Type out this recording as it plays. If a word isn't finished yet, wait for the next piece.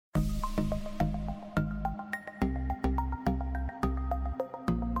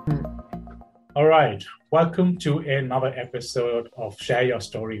All right, welcome to another episode of Share Your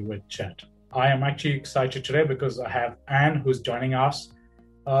Story with Chet. I am actually excited today because I have Anne who's joining us.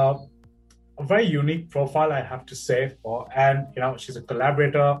 Uh, a very unique profile, I have to say, for Anne. She's a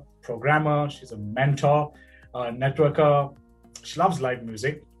collaborator, programmer, she's a mentor, networker. She loves live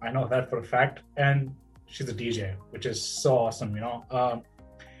music. I know that for a fact. And she's a DJ, which is so awesome.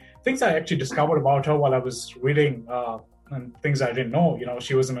 Things I actually discovered about her while I was reading and things I didn't know.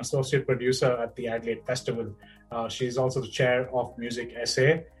 She was an associate producer at the Adelaide Festival. She's also the chair of Music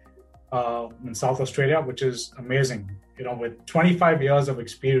SA in South Australia, which is amazing. With 25 years of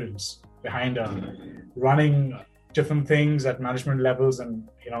experience behind her, running different things at management levels and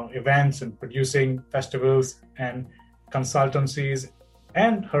events and producing festivals and consultancies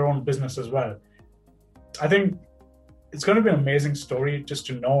and her own business as well. I think it's going to be an amazing story just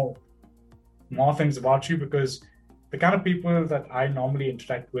to know more things about you, because the kind of people that I normally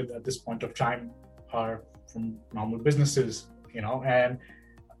interact with at this point of time are from normal businesses, and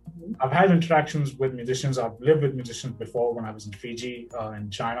I've had interactions with musicians. I've lived with musicians before when I was in Fiji and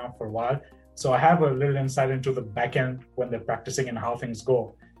China for a while. So I have a little insight into the back end when they're practicing and how things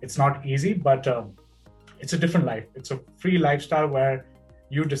go. It's not easy, but it's a different life. It's a free lifestyle where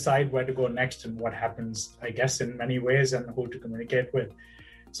you decide where to go next and what happens, I guess, in many ways, and who to communicate with.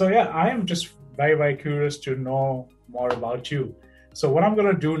 So yeah, I am just very, very curious to know more about you. So what I'm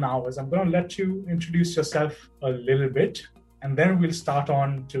going to do now is I'm going to let you introduce yourself a little bit, and then we'll start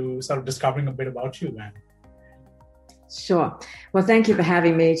on to sort of discovering a bit about you, man. Sure. Well, thank you for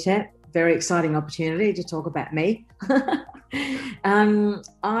having me, Chet. Very exciting opportunity to talk about me.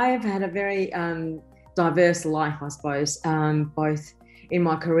 I've had a very diverse life, I suppose, both in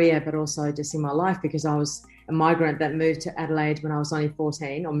my career, but also just in my life, because I was a migrant that moved to Adelaide when I was only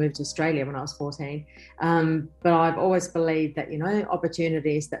 14, or moved to Australia when I was 14. But I've always believed that,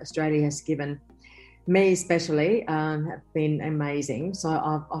 opportunities that Australia has given me especially have been amazing. So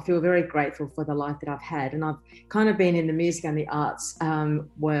I feel very grateful for the life that I've had. And I've kind of been in the music and the arts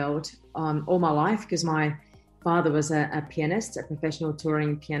world all my life, because my father was a pianist, a professional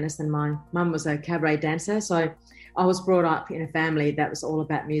touring pianist, and my mum was a cabaret dancer. So I was brought up in a family that was all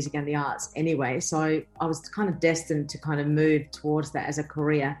about music and the arts anyway. So I was kind of destined to kind of move towards that as a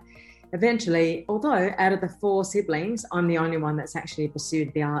career. Eventually, although out of the 4 siblings, I'm the only one that's actually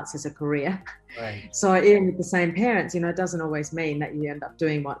pursued the arts as a career. Right. So even with the same parents, it doesn't always mean that you end up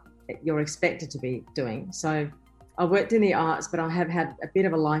doing what you're expected to be doing. So I worked in the arts, but I have had a bit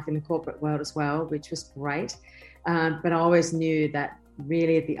of a life in the corporate world as well, which was great. But I always knew that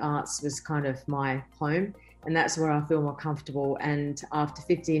really the arts was kind of my home, and that's where I feel more comfortable. And after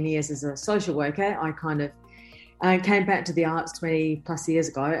 15 years as a social worker, I kind of came back to the arts 20 plus years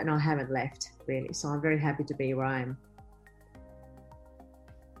ago, and I haven't left really. So I'm very happy to be where I am.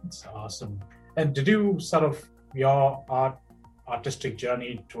 That's awesome. And did you sort of, your artistic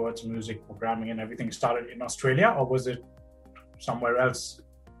journey towards music programming and everything started in Australia, or was it somewhere else?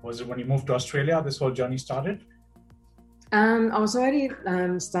 Was it when you moved to Australia this whole journey started? I was already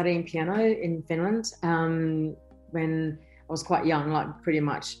studying piano in Finland when I was quite young, like pretty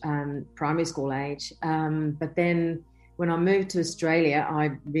much primary school age. But then when I moved to Australia,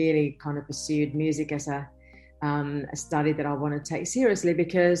 I really kind of pursued music as a study that I want to take seriously,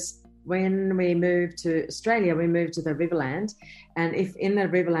 because when we moved to Australia, we moved to the Riverland. And if in the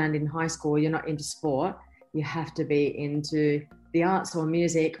Riverland in high school, you're not into sport, you have to be into the arts or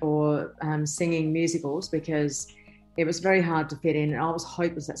music or singing musicals, because it was very hard to fit in. And I was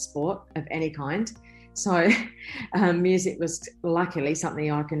hopeless at sport of any kind. So music was luckily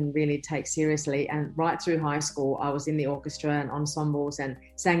something I can really take seriously. And right through high school, I was in the orchestra and ensembles and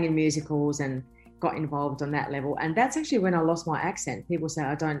sang in musicals and got involved on that level. And that's actually when I lost my accent. People say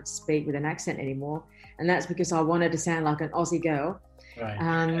I don't speak with an accent anymore. And that's because I wanted to sound like an Aussie girl. Right.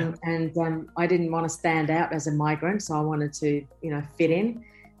 And I didn't want to stand out as a migrant. So I wanted to, fit in.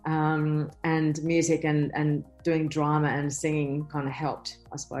 And music and doing drama and singing kind of helped,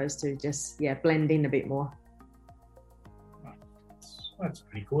 I suppose, to just blend in a bit more. That's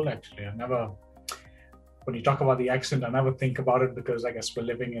pretty cool, actually. When you talk about the accent, I never think about it, because I guess we're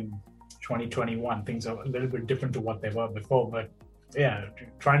living in 2021. Things are a little bit different to what they were before, but yeah,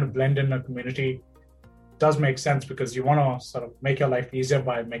 trying to blend in a community does make sense, because you want to sort of make your life easier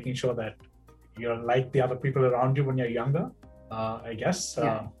by making sure that you're like the other people around you when you're younger. I guess.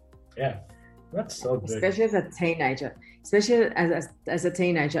 Yeah, that's so good. Especially as a teenager, as a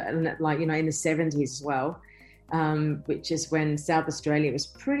teenager, and in the 70s as well, which is when South Australia was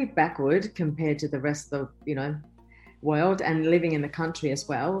pretty backward compared to the rest of the, world, and living in the country as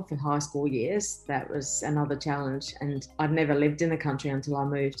well for high school years. That was another challenge, and I'd never lived in the country until I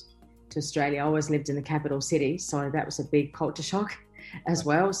moved. to Australia. I always lived in the capital city, so that was a big culture shock as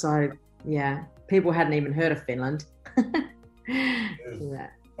well. So yeah, people hadn't even heard of Finland. Yeah.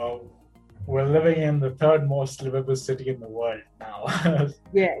 Well, we're living in the third most livable city in the world now.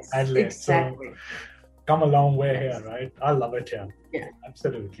 Yes, Adelaide. exactly. So come a long way here, right? I love it here. Yeah,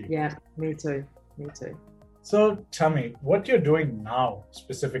 absolutely. Yeah, me too. So tell me, what you're doing now,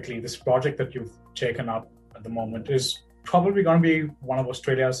 specifically, this project that you've taken up at the moment is probably going to be one of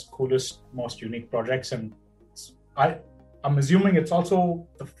Australia's coolest, most unique projects. And I'm assuming it's also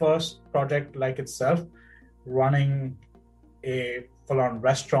the first project like itself, running a full-on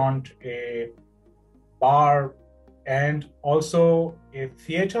restaurant, a bar, and also a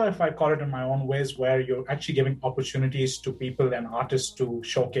theater, if I call it in my own ways, where you're actually giving opportunities to people and artists to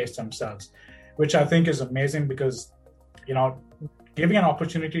showcase themselves, which I think is amazing because, giving an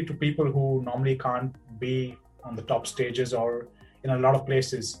opportunity to people who normally can't be on the top stages or in a lot of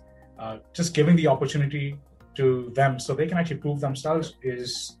places, just giving the opportunity to them so they can actually prove themselves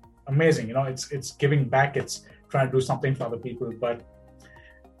is amazing. It's giving back, it's trying to do something for other people. But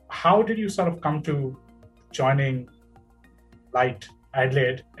how did you sort of come to joining Light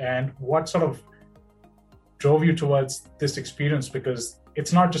Adelaide, and what sort of drove you towards this experience? Because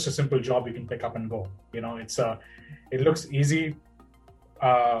it's not just a simple job you can pick up and go. It looks easy.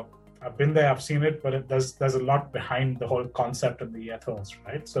 I've been there, I've seen it, but there's a lot behind the whole concept and the ethos,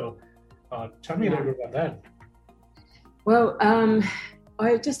 right? So tell me a little bit about that. Well,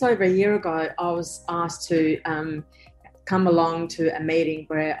 just over a year ago, I was asked to come along to a meeting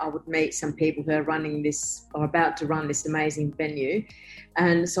where I would meet some people who are running this or about to run this amazing venue.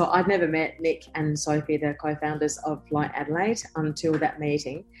 And so I'd never met Nick and Sophie, the co-founders of Light Adelaide, until that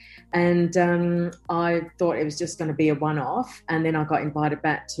meeting. And I thought it was just going to be a one-off. And then I got invited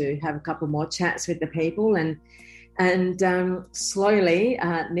back to have a couple more chats with the people. And slowly,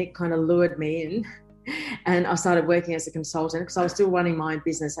 Nick kind of lured me in. And I started working as a consultant because I was still running my own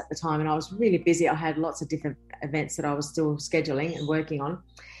business at the time, and I was really busy. I had lots of different events that I was still scheduling and working on.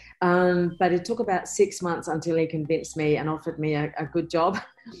 But it took about 6 months until he convinced me and offered me a good job,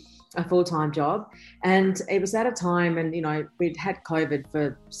 a full-time job. And it was at a time, and we'd had COVID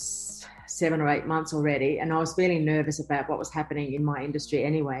for 7 or 8 months already, and I was feeling nervous about what was happening in my industry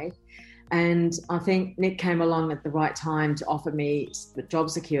anyway. And I think Nick came along at the right time to offer me job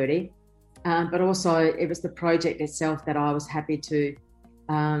security. But also it was the project itself that I was happy to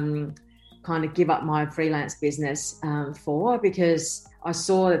kind of give up my freelance business for, because I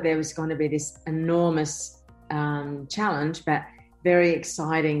saw that there was going to be this enormous challenge, but very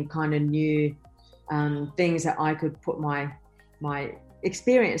exciting kind of new things that I could put my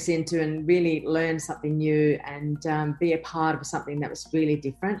experience into and really learn something new and be a part of something that was really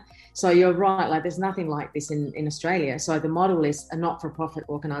different. So you're right, like there's nothing like this in Australia. So the model is a not-for-profit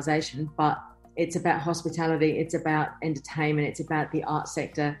organisation, but it's about hospitality, it's about entertainment, it's about the art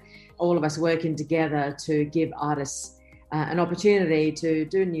sector, all of us working together to give artists an opportunity to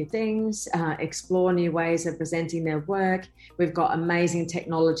do new things, explore new ways of presenting their work. We've got amazing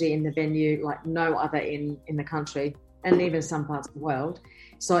technology in the venue like no other in the country, and even some parts of the world.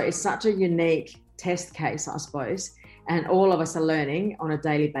 So it's such a unique test case, I suppose. And all of us are learning on a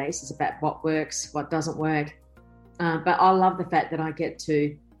daily basis about what works, what doesn't work. But I love the fact that I get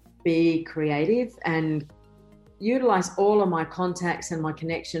to be creative and utilize all of my contacts and my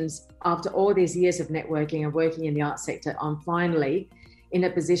connections. After all these years of networking and working in the art sector, I'm finally in a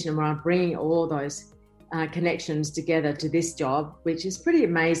position where I'm bringing all those connections together to this job, which is pretty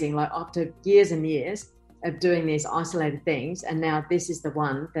amazing. Like after years and years of doing these isolated things, and now this is the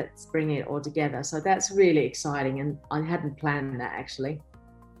one that's bringing it all together. So that's really exciting, and I hadn't planned that actually.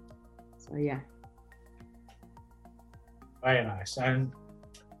 So yeah. Very nice. And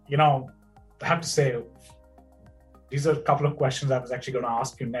I have to say, these are a couple of questions I was actually going to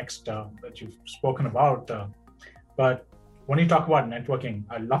ask you next that you've spoken about. But when you talk about networking,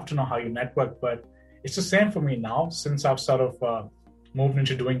 I'd love to know how you network, but it's the same for me now since I've sort of moved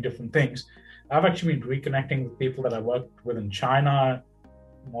into doing different things. I've actually been reconnecting with people that I worked with in China,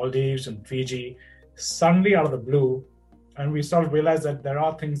 Maldives, and Fiji, suddenly out of the blue. And we sort of realized that there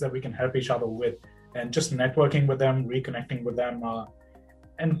are things that we can help each other with, and just networking with them, reconnecting with them.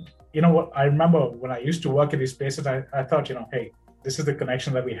 And you know what? I remember when I used to work at these places, I thought, hey, this is the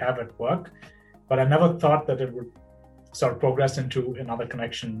connection that we have at work. But I never thought that it would sort of progress into another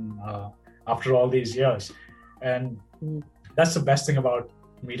connection after all these years. And that's the best thing about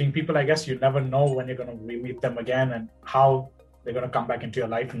meeting people. I guess you never know when you're going to re-meet them again and how they're going to come back into your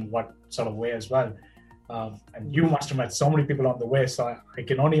life in what sort of way as well. And you must have met so many people on the way. So I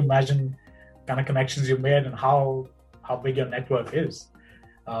can only imagine kind of connections you made and how big your network is.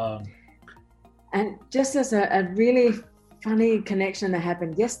 And just as a really funny connection that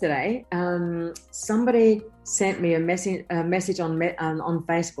happened yesterday, somebody sent me a message on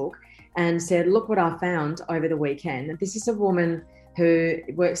Facebook and said, look what I found over the weekend. This is a woman who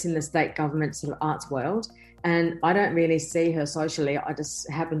works in the state government sort of arts world. And I don't really see her socially. I just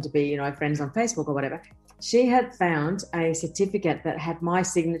happen to be, friends on Facebook or whatever. She had found a certificate that had my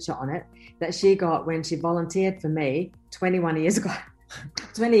signature on it that she got when she volunteered for me 21 years ago.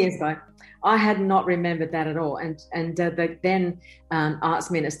 20 years ago. I had not remembered that at all. And the then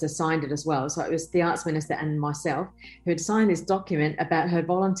arts minister signed it as well. So it was the arts minister and myself who'd signed this document about her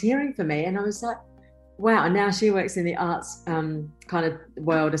volunteering for me. And I was like, wow. And now she works in the arts kind of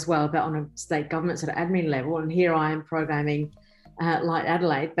world as well, but on a state government sort of admin level. And here I am programming Light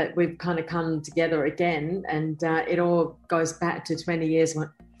Adelaide, but we've kind of come together again. And it all goes back to 20 years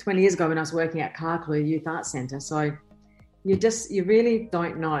ago when I was working at Carclew Youth Arts Centre. So you really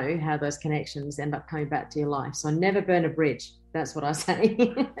don't know how those connections end up coming back to your life. So never burn a bridge. That's what I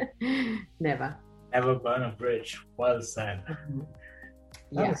say. Never burn a bridge. Well said.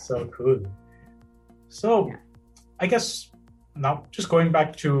 That's so cool. So I guess now just going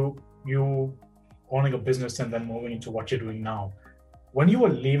back to you owning a business and then moving into what you're doing now, when you were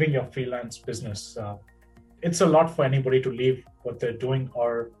leaving your freelance business, it's a lot for anybody to leave what they're doing,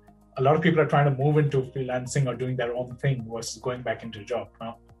 or a lot of people are trying to move into freelancing or doing their own thing versus going back into a job.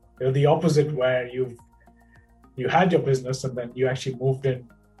 Now, they're the opposite, where you had your business and then you actually moved in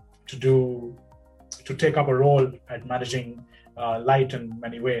to take up a role at managing Light in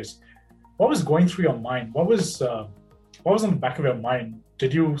many ways. What was going through your mind? What was on the back of your mind?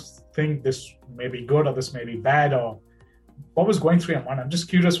 Did you think this may be good or this may be bad, or what was going through your mind? I'm just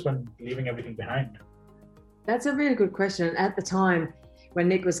curious when leaving everything behind. That's a really good question. At the time, when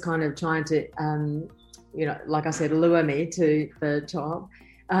Nick was kind of trying to, like I said, lure me to the job,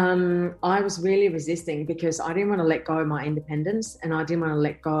 I was really resisting because I didn't want to let go of my independence and I didn't want to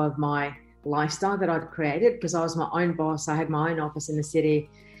let go of my lifestyle that I'd created, because I was my own boss. I had my own office in the city.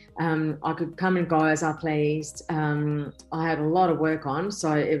 I could come and go as I pleased. I had a lot of work on.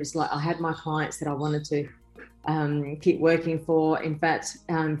 So it was like I had my clients that I wanted to keep working for. In fact,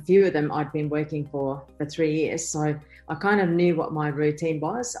 few of them I'd been working for 3 years. So I kind of knew what my routine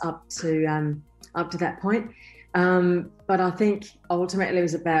was up to that point. But I think ultimately it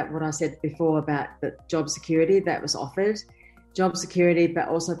was about what I said before about the job security that was offered. Job security, but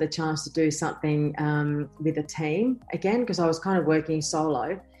also the chance to do something with a team again, because I was kind of working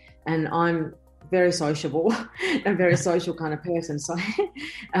solo and I'm very sociable, a very social kind of person. So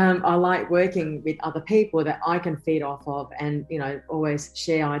I like working with other people that I can feed off of and, always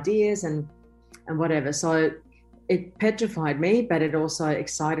share ideas and whatever. So it petrified me, but it also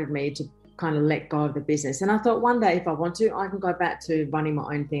excited me to kind of let go of the business. And I thought one day if I want to, I can go back to running my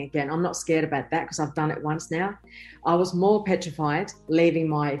own thing again. I'm not scared about that because I've done it once now. I was more petrified leaving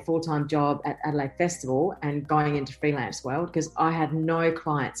my full-time job at Adelaide Festival and going into freelance world because I had no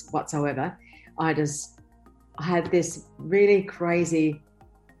clients whatsoever. I had this really crazy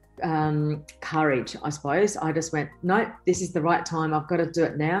courage, I suppose. I just went, no, this is the right time. I've got to do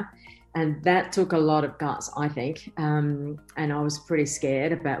it now. And that took a lot of guts, I think. And I was pretty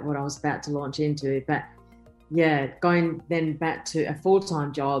scared about what I was about to launch into. But yeah, going then back to a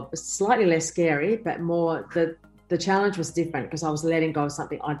full-time job was slightly less scary, but more the challenge was different because I was letting go of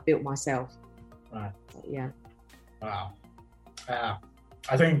something I'd built myself. Right. Yeah. Wow.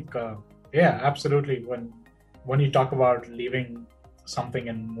 I think, absolutely. When you talk about leaving something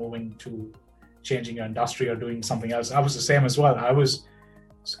and moving to changing your industry or doing something else, I was the same as well. I was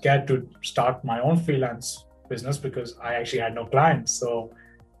scared to start my own freelance business because I actually had no clients. So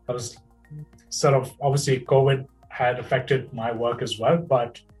I was sort of, obviously COVID had affected my work as well,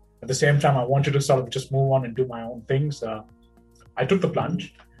 but at the same time I wanted to sort of just move on and do my own things. I took the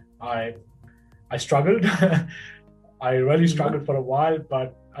plunge. I struggled. I really struggled for a while,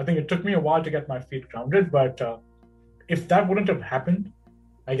 but I think it took me a while to get my feet grounded. But if that wouldn't have happened,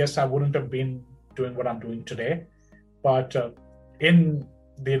 I guess I wouldn't have been doing what I'm doing today. But in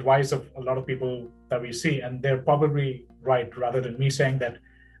the advice of a lot of people that we see, and they're probably right, rather than me saying that,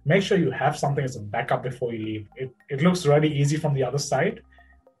 make sure you have something as a backup before you leave. It looks really easy from the other side,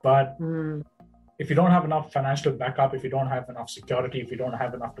 but if you don't have enough financial backup, if you don't have enough security, if you don't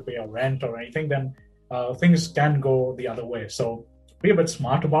have enough to pay your rent or anything, then things can go the other way. So be a bit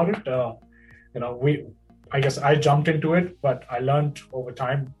smart about it. I guess I jumped into it, but I learned over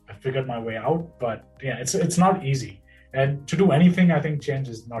time. I figured my way out. But yeah, it's not easy. And to do anything, I think change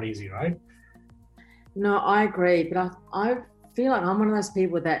is not easy, right? No, I agree. But I feel like I'm one of those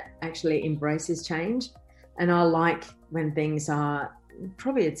people that actually embraces change. And I like when things are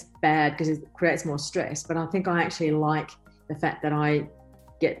probably it's bad because it creates more stress, but I think I actually like the fact that I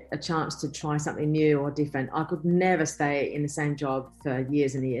get a chance to try something new or different. I could never stay in the same job for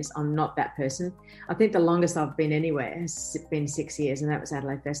years and years. I'm not that person. I think the longest I've been anywhere has been 6 years, and that was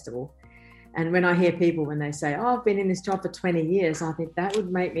Adelaide Festival. And when I hear people, when they say, oh, I've been in this job for 20 years, I think that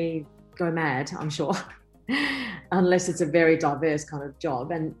would make me go mad, I'm sure, unless it's a very diverse kind of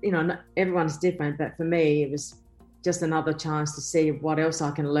job. And, you know, everyone's different, but for me, it was just another chance to see what else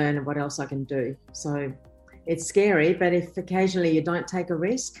I can learn and what else I can do. So it's scary, but if occasionally you don't take a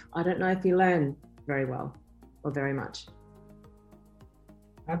risk, I don't know if you learn very well or very much.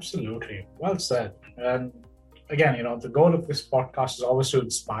 Absolutely. Well said. And again, you know, the goal of this podcast is always to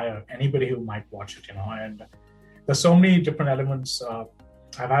inspire anybody who might watch it, you know, and there's so many different elements.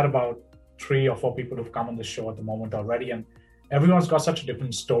 I've had about 3 or 4 people who've come on the show at the moment already, and everyone's got such a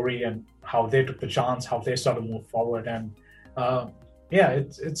different story and how they took the chance, how they sort of moved forward. And yeah,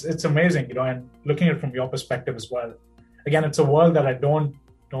 it's amazing, you know, and looking at it from your perspective as well. Again, it's a world that I don't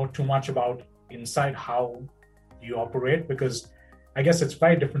know too much about inside how you operate, because I guess it's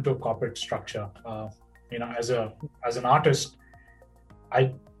very different to a corporate structure. You know, as an artist,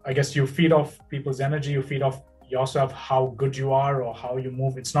 I guess you feed off people's energy, you feed off yourself how good you are or how you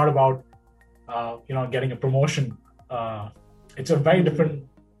move. It's not about you know, getting a promotion. It's a very different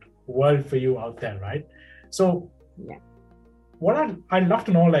world for you out there, right? So yeah. What I'd love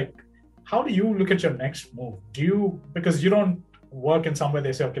to know, like, how do you look at your next move? Because you don't work in somewhere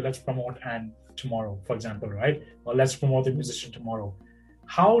they say, okay, let's promote and tomorrow, for example, right? Or let's promote the musician tomorrow.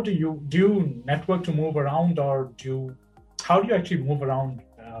 How do you network to move around, or how do you actually move around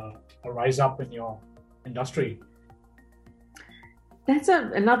or rise up in your industry? That's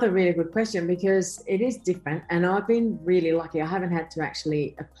another really good question, because it is different. And I've been really lucky. I haven't had to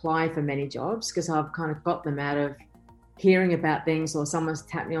actually apply for many jobs because I've kind of got them out of hearing about things, or someone's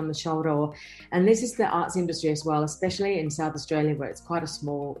tapped me on the shoulder. And this is the arts industry as well, especially in South Australia, where it's quite a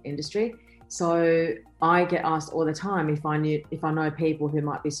small industry. So I get asked all the time if I know people who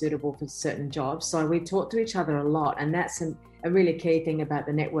might be suitable for certain jobs. So we talk to each other a lot. And that's a really key thing about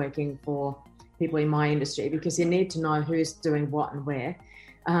the networking for people in my industry, because you need to know who's doing what and where.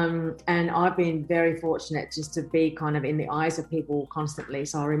 And I've been very fortunate just to be kind of in the eyes of people constantly.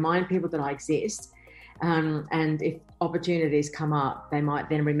 So I remind people that I exist. And if opportunities come up, they might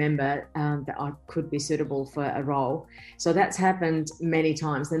then remember that I could be suitable for a role. So that's happened many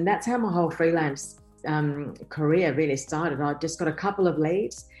times. And that's how my whole freelance career really started. I just got a couple of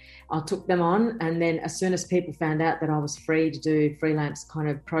leads. I took them on. And then as soon as people found out that I was free to do freelance kind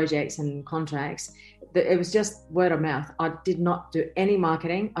of projects and contracts, it was just word of mouth. I did not do any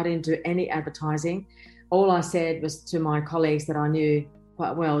marketing. I didn't do any advertising. All I said was to my colleagues that I knew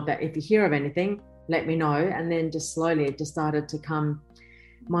quite well that if you hear of anything, let me know. And then just slowly it just started to come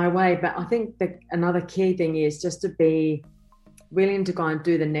my way. But I think that another key thing is just to be willing to go and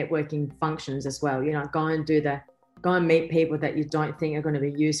do the networking functions as well. You know, go and meet people that you don't think are going to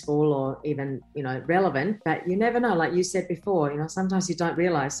be useful or even, you know, relevant. But you never know, like you said before, you know, sometimes you don't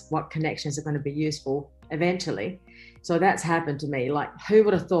realize what connections are going to be useful eventually. So that's happened to me. Like, who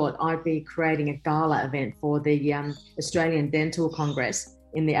would have thought I'd be creating a gala event for the Australian Dental Congress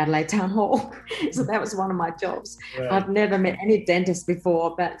in the Adelaide Town Hall? So that was one of my jobs. Right. I've never met any dentists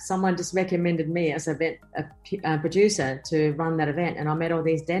before, but someone just recommended me as a producer to run that event, and I met all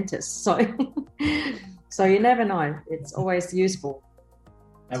these dentists. So you never know. It's always useful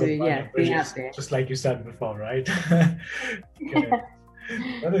to be out there. Just like you said before, right?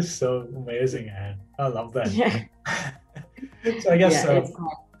 That is so amazing, Anne. I love that. Yeah. So I guess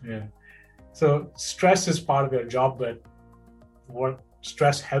So stress is part of your job, but what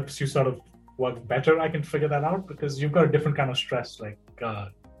stress helps you sort of work better? I can figure that out, because you've got a different kind of stress, like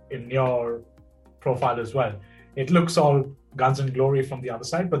in your profile as well. It looks all guns and glory from the other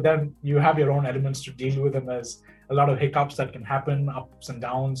side, but then you have your own elements to deal with, and there's a lot of hiccups that can happen, ups and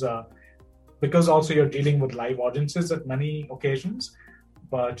downs, because also you're dealing with live audiences at many occasions.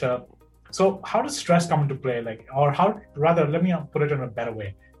 But so how does stress come into play? Like, or let me put it in a better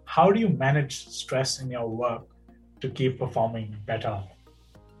way. How do you manage stress in your work to keep performing better?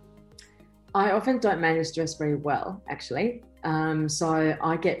 I often don't manage stress very well, actually. So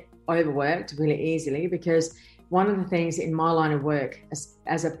I get overworked really easily, because one of the things in my line of work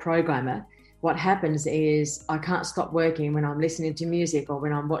as a programmer, what happens is I can't stop working when I'm listening to music or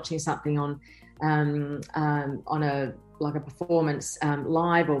when I'm watching something on on a performance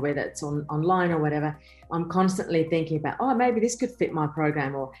live, or whether it's online or whatever, I'm constantly thinking about, oh, maybe this could fit my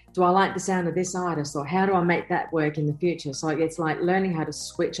program, or do I like the sound of this artist, or how do I make that work in the future? So it's like learning how to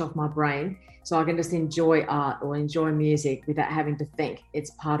switch off my brain so I can just enjoy art or enjoy music without having to think it's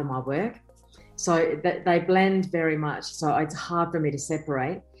part of my work. So they blend very much. So it's hard for me to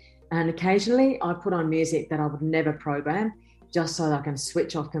separate. And occasionally I put on music that I would never program, just so that I can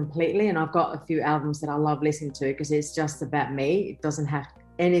switch off completely. And I've got a few albums that I love listening to because it's just about me. It doesn't have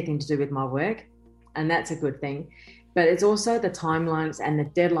anything to do with my work. And that's a good thing. But it's also the timelines and the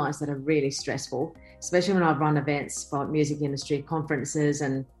deadlines that are really stressful, especially when I run events for music industry conferences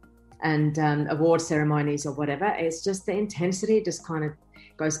and award ceremonies or whatever. It's just the intensity just kind of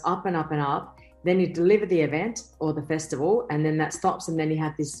goes up and up and up. Then you deliver the event or the festival, and then that stops, and then you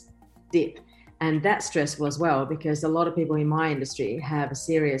have this dip. And that's stressful as well, because a lot of people in my industry have a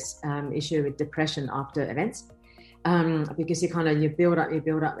serious issue with depression after events, because you build up,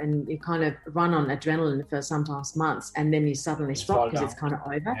 and you kind of run on adrenaline for sometimes months, and then you suddenly stop because it's kind of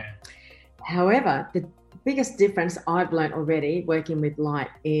over. Yeah. However, the biggest difference I've learned already working with light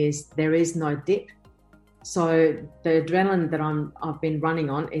is there is no dip. So the adrenaline that I've been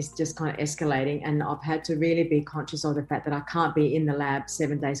running on is just kind of escalating, and I've had to really be conscious of the fact that I can't be in the lab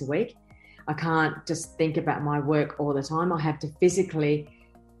 7 days a week. I can't just think about my work all the time. I have to physically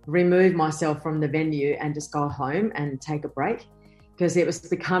remove myself from the venue and just go home and take a break, because it was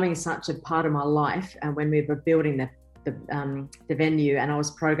becoming such a part of my life. And when we were building the venue, and I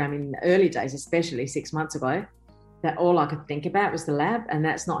was programming in the early days, especially 6 months ago, that all I could think about was the lab, and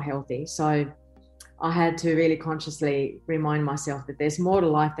that's not healthy. So I had to really consciously remind myself that there's more to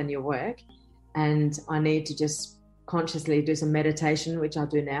life than your work, and I need to just consciously do some meditation, which I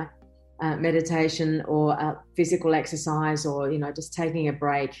do now. Meditation or physical exercise, or just taking a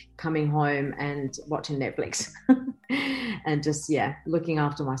break, coming home and watching Netflix and just looking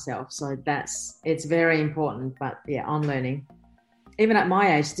after myself. So it's very important. But I'm learning. Even at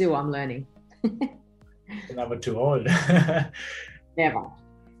my age still I'm learning. You're never too old. Never.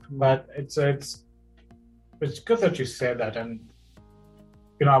 But it's good that you said that. And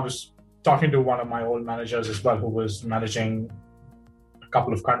I was talking to one of my old managers as well, who was managing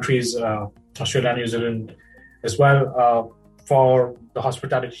couple of countries, Australia, New Zealand as well, for the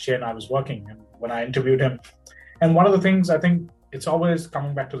hospitality chain I was working. And when I interviewed him, and one of the things I think it's always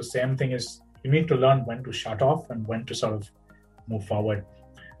coming back to the same thing is you need to learn when to shut off and when to sort of move forward.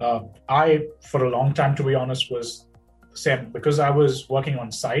 I, for a long time, to be honest, was the same, because I was working on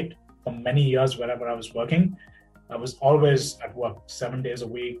site for many years. Wherever I was working, I was always at work 7 days a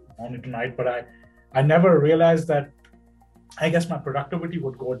week, morning to night. But I never realized that I guess my productivity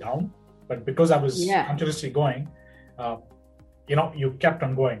would go down, but because I was continuously going, you kept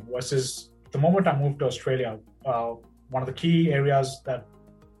on going. Versus the moment I moved to Australia, one of the key areas that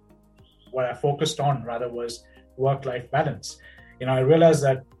what I focused on rather was work-life balance. I realized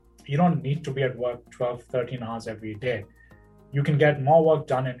that you don't need to be at work 12, 13 hours every day. You can get more work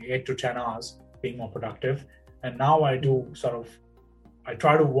done in 8 to 10 hours, being more productive. And now I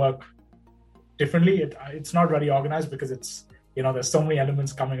try to work differently. It's not really organized because it's, there's so many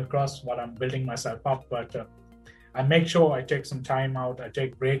elements coming across while I'm building myself up, but I make sure I take some time out. I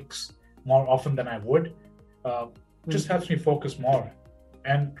take breaks more often than I would. Just helps me focus more.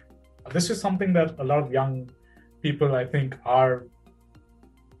 And this is something that a lot of young people, I think, are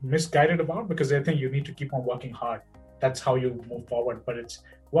misguided about, because they think you need to keep on working hard. That's how you move forward, but it's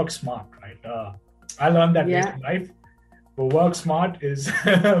work smart, right? I learned that in life. But work smart is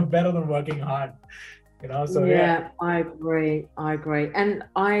better than working hard, So I agree. And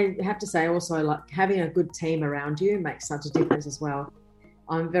I have to say also, like, having a good team around you makes such a difference as well.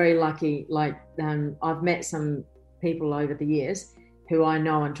 I'm very lucky. I've met some people over the years who I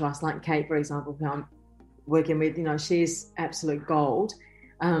know and trust, like Kate, for example, who I'm working with. She's absolute gold,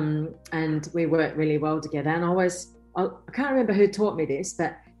 and we work really well together. And I can't remember who taught me this,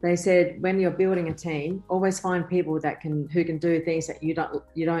 but they said, when you're building a team, always find people who can do things that you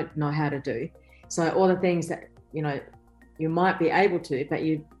don't know how to do. So all the things that you might be able to, but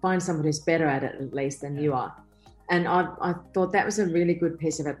you find someone who's better at it at least than you are. And I thought that was a really good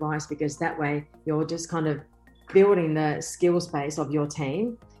piece of advice, because that way you're just kind of building the skill space of your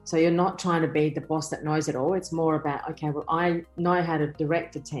team. So you're not trying to be the boss that knows it all. It's more about, okay, well, I know how to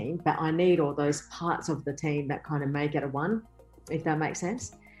direct a team, but I need all those parts of the team that kind of make it a one, if that makes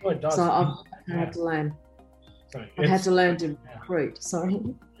sense. Oh, it does. So I've had to learn. I've had to learn to recruit. Sorry.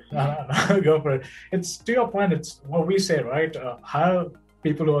 No, go for it. It's, to your point, it's what we say, right? Hire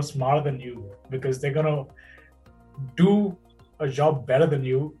people who are smarter than you, because they're going to do a job better than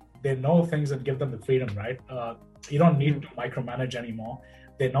you they know things and give them the freedom, right? You don't need to micromanage anymore.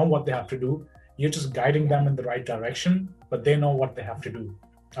 They know what they have to do. You're just guiding them in the right direction, but they know what they have to do.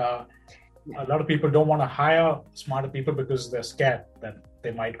 A lot of people don't want to hire smarter people because they're scared that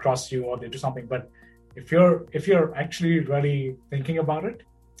they might cross you or they do something. But if you're actually really thinking about it,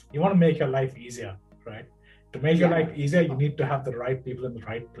 you want to make your life easier, right? To make your life easier, you need to have the right people in the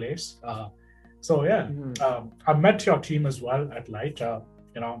right place. I've met your team as well at Light.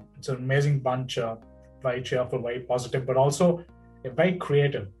 It's an amazing bunch, very cheerful, very positive, but also very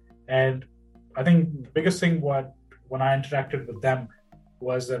creative. And I think the biggest thing when I interacted with them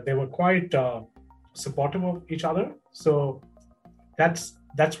was that they were quite supportive of each other. So that's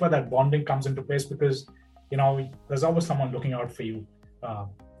where that bonding comes into place, because there's always someone looking out for you. So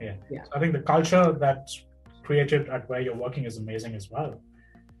I think the culture that's created at where you're working is amazing as well.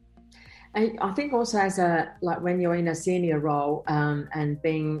 And I think also when you're in a senior role and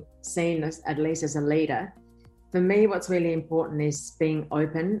being seen at least as a leader, for me, what's really important is being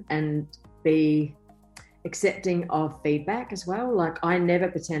open and be accepting of feedback as well. Like, I never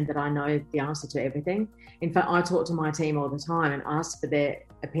pretend that I know the answer to everything. In fact, I talk to my team all the time and ask for their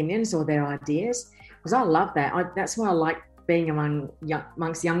opinions or their ideas, because I love that. That's why I like being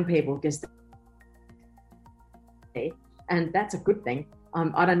amongst young people, because and that's a good thing.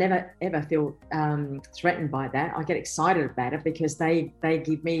 I don't ever feel threatened by that. I get excited about it because they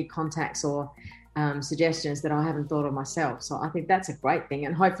give me contacts or suggestions that I haven't thought of myself. So I think that's a great thing,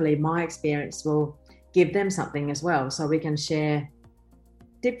 and hopefully my experience will give them something as well, so we can share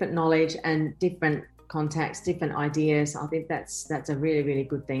different knowledge and different contacts, different ideas. I think that's a really, really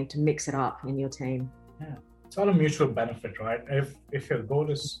good thing to mix it up in your team. Yeah, it's all a mutual benefit, right? If your goal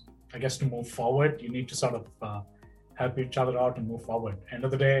is, I guess, to move forward, you need to sort of help each other out and move forward. End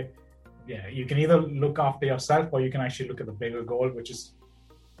of the day, you can either look after yourself or you can actually look at the bigger goal, which is,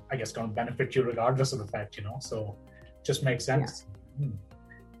 I guess, going to benefit you regardless of the fact, so it just makes sense.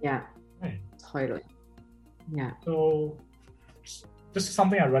 Yeah, right. Totally. Yeah. So this is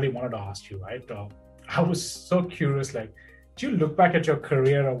something I really wanted to ask you, right? I was so curious, do you look back at your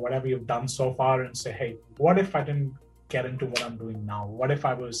career or whatever you've done so far and say, hey, what if I didn't get into what I'm doing now? What if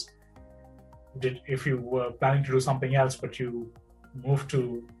if you were planning to do something else, but you moved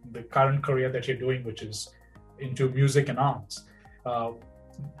to the current career that you're doing, which is into music and arts?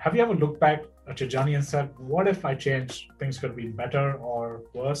 Have you ever looked back at your journey and said, what if I changed, things could be better or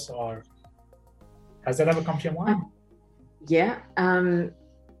worse? Or has that ever come to your mind?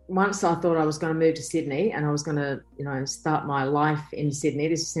 Once I thought I was going to move to Sydney and I was going to, start my life in Sydney.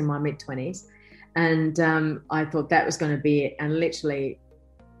 This was in my mid-20s. And I thought that was going to be it. And literally,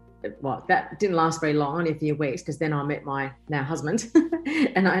 that didn't last very long, only a few weeks, because then I met my now husband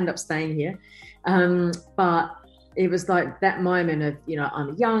and I ended up staying here. But it was like that moment of,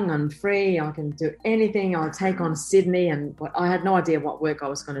 I'm young, I'm free, I can do anything, I'll take on Sydney. And I had no idea what work I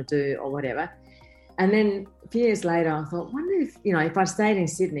was going to do or whatever. And then a few years later, I thought, wonder if I stayed in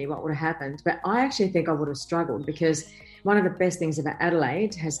Sydney, what would have happened? But I actually think I would have struggled, because one of the best things about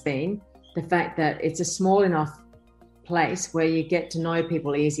Adelaide has been the fact that it's a small enough place where you get to know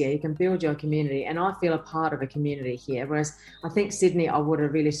people easier. You can build your community, and I feel a part of a community here. Whereas I think Sydney, I would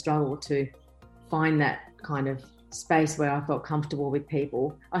have really struggled to find that kind of space where I felt comfortable with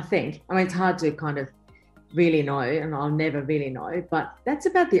people. It's hard to kind of really know, and I'll never really know, but that's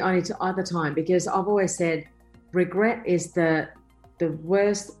about the only other time, because I've always said regret is the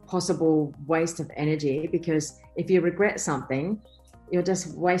worst possible waste of energy, because if you regret something, you're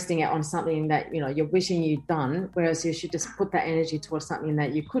just wasting it on something that you're wishing you'd done, whereas you should just put that energy towards something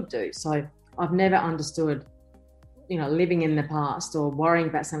that you could do. So I've never understood living in the past or worrying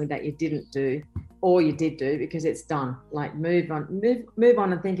about something that you didn't do or you did do, because it's done. Like, move on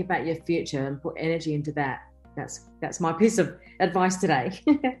and think about your future and put energy into that. That's my piece of advice today.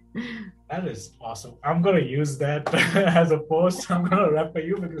 That is awesome. I'm going to use that as a post. I'm going to refer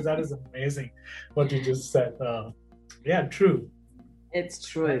you, because that is amazing what you just said. True. It's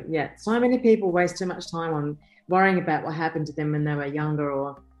true. Yeah. So many people waste too much time on worrying about what happened to them when they were younger,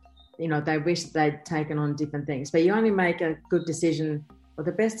 or they wish they'd taken on different things. But you only make a good decision, or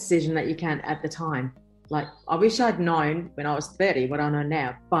the best decision that you can at the time. Like, I wish I'd known when I was 30 what I know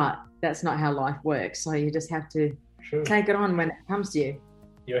now, but that's not how life works. So you just have to take it on when it comes to you.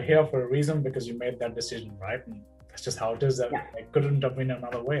 You're here for a reason, because you made that decision, right? And that's just how it is. That it couldn't have been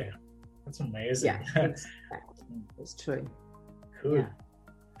another way. That's amazing. Yeah, it's true. Cool. Yeah.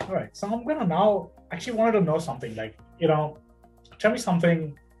 All right. So I'm gonna now actually wanted to know something, tell me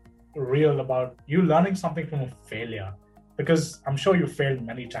something real about you learning something from a failure, because I'm sure you failed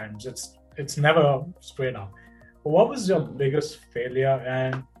many times. It's never straight up. But what was your biggest failure,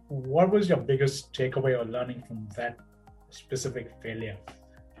 and what was your biggest takeaway or learning from that specific failure?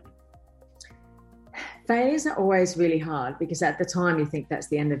 Failures are always really hard because at the time you think that's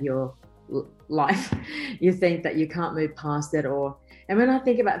the end of your life. You think that you can't move past it, and when I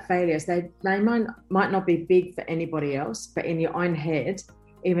think about failures, they might not be big for anybody else, but in your own head,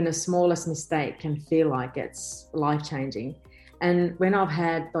 even the smallest mistake can feel like it's life-changing. And when I've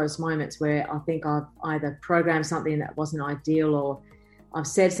had those moments where I think I've either programmed something that wasn't ideal, or I've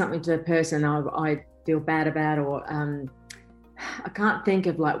said something to a person I feel bad about, or I can't think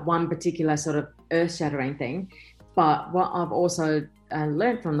of like one particular sort of earth-shattering thing. But what I've also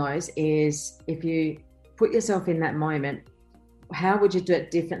learned from those is, if you put yourself in that moment, how would you do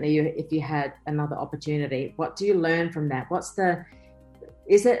it differently if you had another opportunity? What do you learn from that?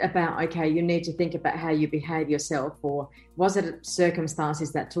 Is it about, okay, you need to think about how you behave yourself, or was it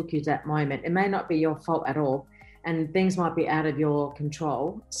circumstances that took you to that moment? It may not be your fault at all, and things might be out of your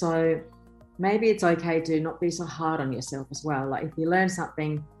control. So maybe it's okay to not be so hard on yourself as well. Like if you learn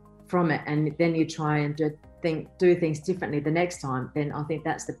something from it and then you try and do things differently the next time, then I think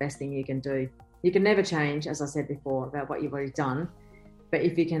that's the best thing you can do. You can never change, as I said before, about what you've already done. But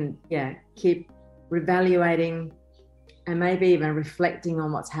if you can, keep reevaluating and maybe even reflecting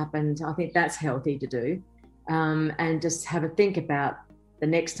on what's happened, I think that's healthy to do. And just have a think about the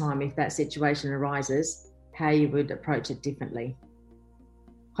next time, if that situation arises, how you would approach it differently.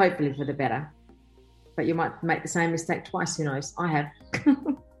 Hopefully for the better. But you might make the same mistake twice, who knows? I have. I think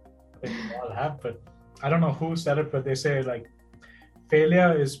we all have, but I don't know who said it, but they say like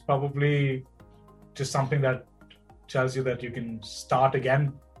failure is probably just something that tells you that you can start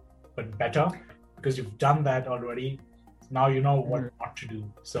again, but better, because you've done that already. Now you know what not to do.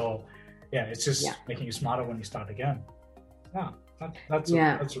 So it's just making you smarter when you start again. That's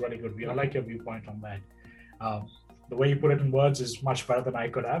a really good view. I like your viewpoint on that. The way you put it in words is much better than I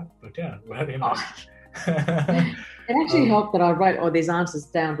could have, but very nice. It actually helped that I wrote all these answers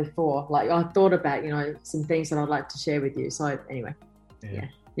down before. Like I thought about, some things that I'd like to share with you. So anyway,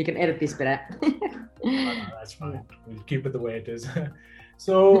 you can edit this bit out. No, that's fine. We'll keep it the way it is.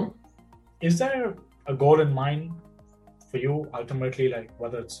 So is there a goal in mind for you ultimately, like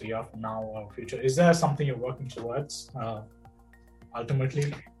whether it's a year from now or future? Is there something you're working towards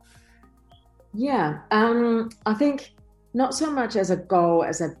ultimately? I think not so much as a goal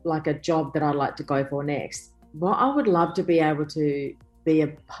as a job that I'd like to go for next. What I would love to be able to be a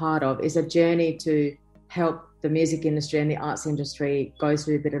part of is a journey to help the music industry and the arts industry go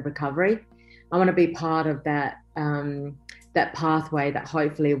through a bit of recovery. I want to be part of that that pathway that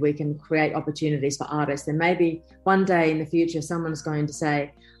hopefully we can create opportunities for artists. And maybe one day in the future, someone's going to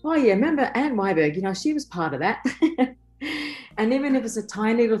say, oh yeah, remember Anne Wiberg, she was part of that. And even if it's a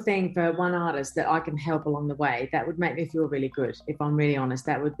tiny little thing for one artist that I can help along the way, that would make me feel really good. If I'm really honest,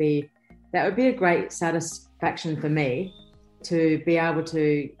 that would be a great satisfaction for me, to be able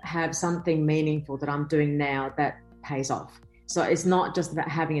to have something meaningful that I'm doing now that pays off. So it's not just about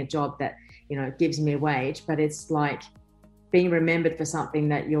having a job that, gives me a wage, but it's like being remembered for something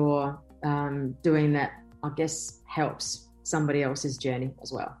that you're doing that I guess helps somebody else's journey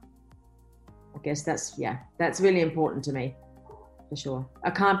as well. I guess that's really important to me, for sure. I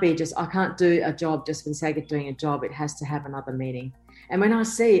can't do a job just for the sake of doing a job. It has to have another meaning. And when I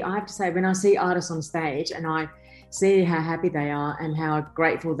see artists on stage and I see how happy they are and how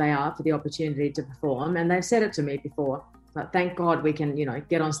grateful they are for the opportunity to perform, and they've said it to me before, like, thank God we can,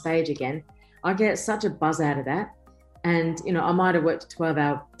 get on stage again. I get such a buzz out of that. And, I might have worked a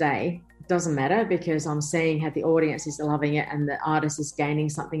 12-hour day. It doesn't matter, because I'm seeing how the audience is loving it and the artist is gaining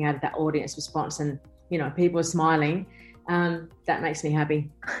something out of that audience response, and, people are smiling. That makes me happy.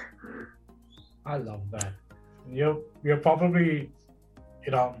 I love that. You're probably,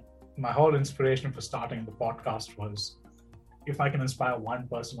 my whole inspiration for starting the podcast was, if I can inspire one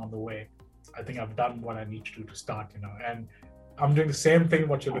person on the way, I think I've done what I need to do to start, and I'm doing the same thing,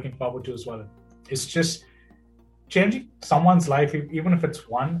 what you're looking forward to as well. It's just changing someone's life, even if it's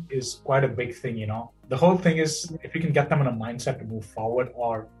one, is quite a big thing, The whole thing is, if you can get them in a mindset to move forward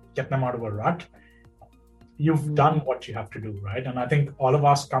or get them out of a rut, you've done what you have to do, right? And I think all of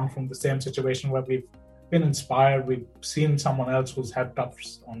us come from the same situation where we've been inspired, we've seen someone else who's helped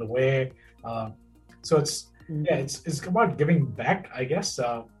us on the way. So it's about giving back, I guess.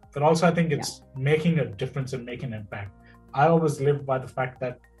 But also I think it's making a difference and making an impact. I always live by the fact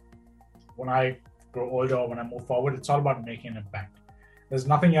that when I grow older or when I move forward, it's all about making an impact. There's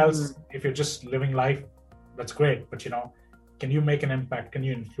nothing else. If you're just living life, that's great. But, can you make an impact? Can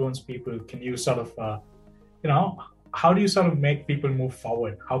you influence people? Can you sort of, how do you sort of make people move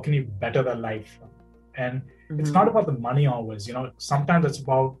forward? How can you better their life? And it's not about the money always, sometimes it's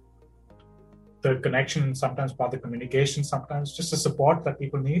about the connection, sometimes about the communication, sometimes just the support that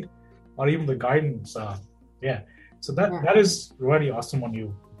people need, or even the guidance. So that is really awesome on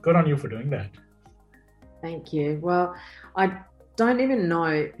you. Good on you for doing that. Thank you. Well, I don't even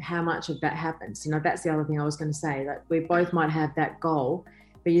know how much of that happens. That's the other thing I was going to say, that we both might have that goal,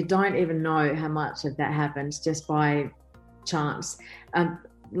 but you don't even know how much of that happens just by chance.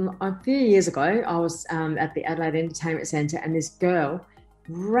 A few years ago, I was at the Adelaide Entertainment Centre, and this girl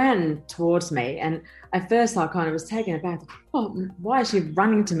ran towards me, and at first I kind of was taken aback. Oh, why is she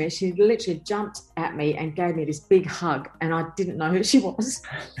running to me? She literally jumped at me and gave me this big hug, and I didn't know who she was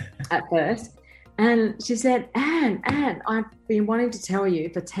at first. And she said, Anne, I've been wanting to tell you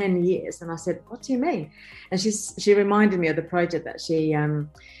for 10 years. And I said, what do you mean? And she reminded me of the project that she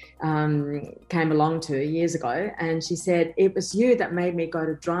came along to years ago. And she said, it was you that made me go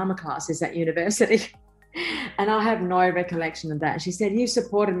to drama classes at university. And I have no recollection of that. She said, you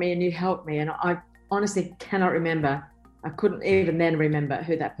supported me and you helped me. And I honestly cannot remember. I couldn't even then remember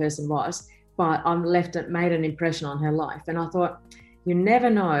who that person was, but made an impression on her life. And I thought, you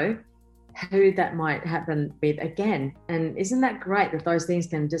never know who that might happen with again. And isn't that great that those things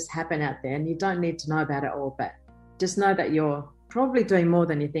can just happen out there, and you don't need to know about it all, but just know that you're probably doing more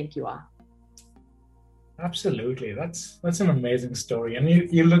than you think you are. Absolutely. That's an amazing story. And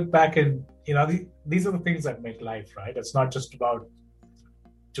you look back and, these are the things that make life, right? It's not just about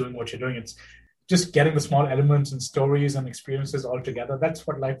doing what you're doing. It's just getting the small elements and stories and experiences all together. That's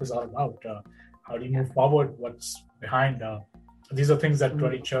what life is all about. How do you move forward? What's behind? These are things that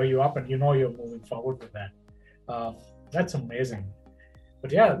really cheer you up, and you're moving forward with that. That's amazing.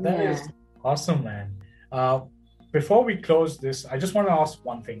 But that is awesome, man. Before we close this, I just want to ask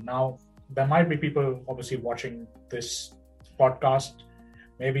one thing. Now, there might be people obviously watching this podcast,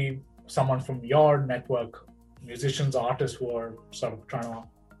 maybe someone from your network, musicians, artists who are sort of trying to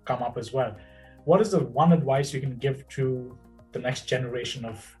come up as well. What is the one advice you can give to the next generation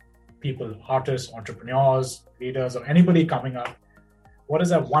of people, artists, entrepreneurs, leaders, or anybody coming up? What is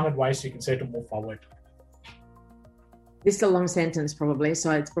that one advice you can say to move forward? This is a long sentence probably,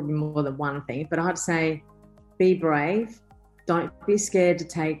 so it's probably more than one thing, but I'd say be brave. Don't be scared to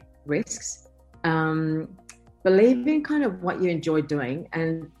take risks. Believe in kind of what you enjoy doing,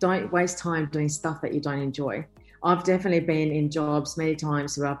 and don't waste time doing stuff that you don't enjoy. I've definitely been in jobs many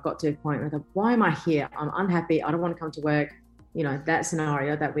times where I've got to a point where I thought, why am I here? I'm unhappy. I don't want to come to work. That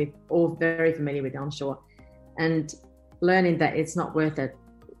scenario that we're all very familiar with, I'm sure. And learning that it's not worth it.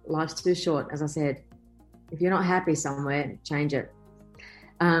 Life's too short, as I said. If you're not happy somewhere, change it.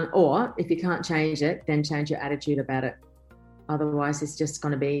 Or if you can't change it, then change your attitude about it. Otherwise, it's just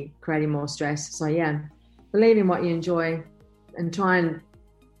going to be creating more stress. So believe in what you enjoy and try and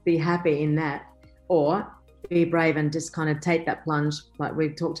be happy in that. Or be brave and just kind of take that plunge like we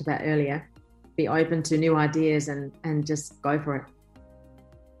talked about earlier. Be open to new ideas and just go for it.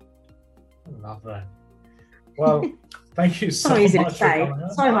 I love that. Well, thank you so easy much to say.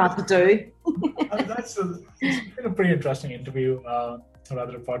 So hard to do. It's been a pretty interesting interview,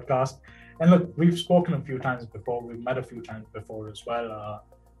 rather a podcast. And look, we've spoken a few times before. We've met a few times before as well,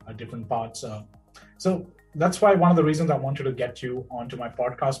 at different parts. So that's why one of the reasons I wanted to get you onto my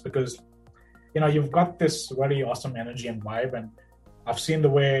podcast, because, you've got this really awesome energy and vibe, and I've seen the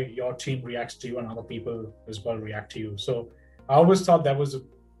way your team reacts to you and other people as well react to you. So I always thought there was a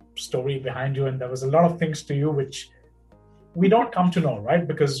story behind you, and there was a lot of things to you which we don't come to know, right?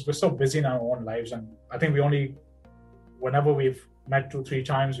 Because we're so busy in our own lives, and I think whenever we've met 2-3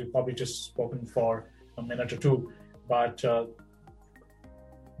 times, we've probably just spoken for a minute or two. But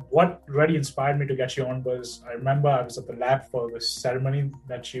what really inspired me to get you on was, I remember I was at the lab for the ceremony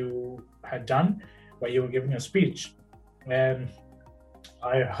that you had done, where you were giving a speech, and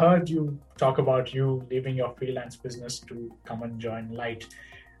I heard you talk about you leaving your freelance business to come and join Light.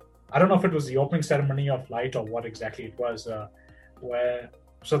 I don't know if it was the opening ceremony of Light or what exactly it was,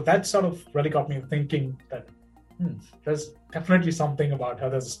 so that sort of really got me thinking that there's definitely something about her.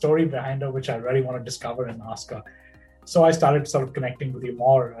 There's a story behind her which I really want to discover and ask her. So I started sort of connecting with you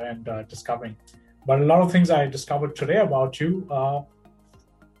more and discovering. But a lot of things I discovered today about you,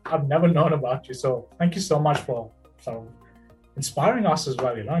 I've never known about you. So thank you so much for sort of inspiring us as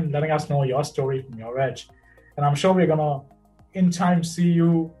well, and letting us know your story from your edge. And I'm sure we're going to, in time, see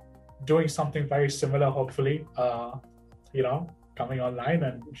you doing something very similar, hopefully, coming online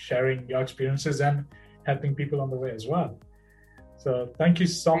and sharing your experiences and helping people on the way as well. So thank you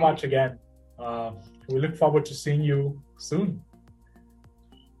so much again. We look forward to seeing you soon.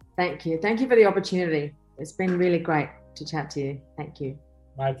 Thank you. Thank you for the opportunity. It's been really great to chat to you. Thank you.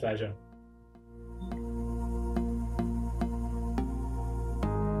 My pleasure.